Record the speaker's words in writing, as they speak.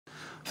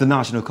The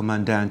National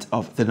Commandant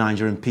of the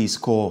Nigerian Peace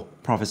Corps,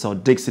 Professor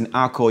Dickson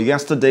Akoh,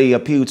 yesterday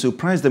appealed to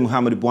President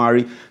Muhammadu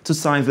Buhari to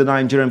sign the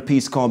Nigerian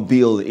Peace Corps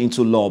Bill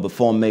into law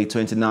before May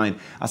 29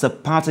 as a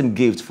parting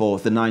gift for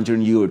the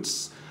Nigerian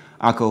youths.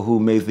 Akoh, who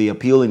made the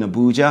appeal in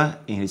Abuja,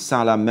 in his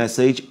Salah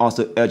message,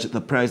 also urged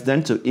the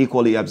president to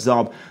equally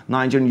absorb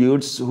Nigerian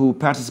youths who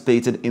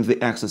participated in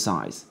the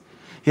exercise.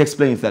 He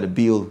explains that the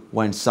bill,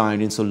 when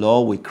signed into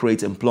law, will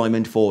create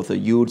employment for the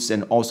youths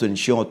and also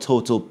ensure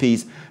total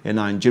peace in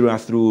Nigeria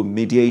through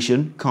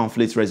mediation,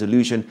 conflict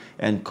resolution,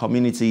 and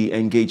community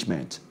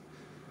engagement.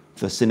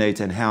 The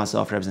Senate and House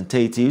of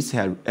Representatives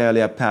had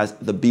earlier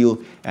passed the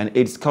bill, and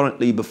it's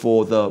currently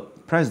before the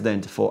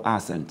president for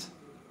assent.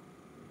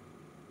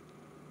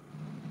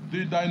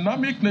 The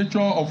dynamic nature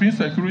of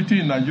insecurity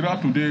in Nigeria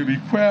today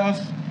requires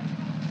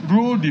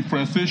role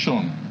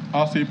differentiation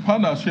as a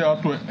panacea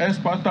to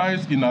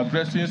expertise in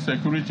addressing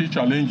security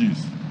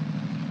challenges.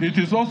 It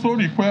is also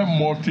require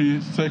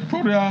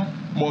multi-sectorial,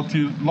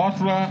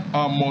 multilateral,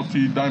 and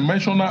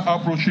multidimensional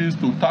approaches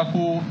to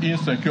tackle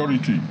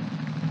insecurity.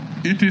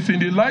 It is in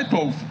the light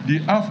of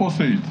the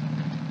aforesaid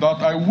that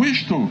I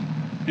wish to,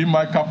 in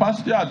my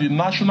capacity as the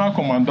National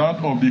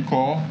Commandant of the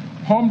Corps,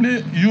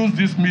 humbly use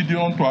this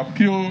medium to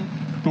appeal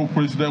to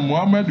President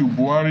Muhammadu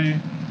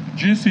Buhari,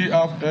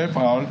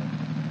 GCFR,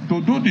 to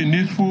do the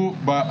needful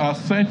by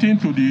assenting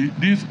to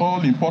this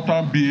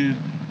all-important bill,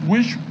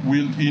 which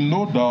will, in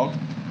no doubt,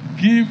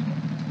 give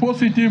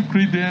positive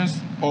credence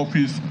of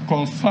his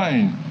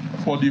concern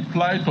for the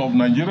plight of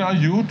Nigerian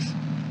youth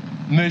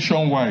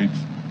nationwide.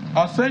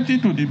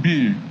 Assenting to the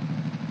bill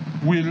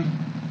will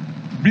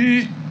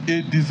be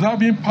a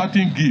deserving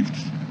parting gift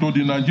to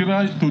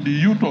the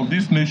youth of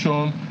this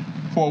nation,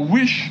 for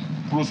which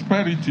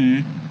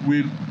prosperity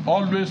will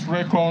always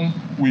reckon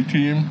with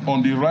him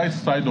on the right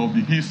side of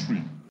the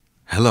history.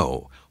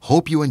 Hello,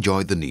 hope you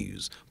enjoyed the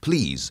news.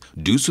 Please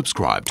do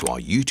subscribe to our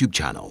YouTube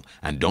channel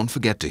and don't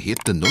forget to hit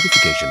the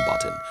notification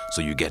button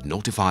so you get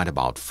notified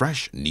about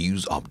fresh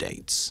news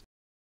updates.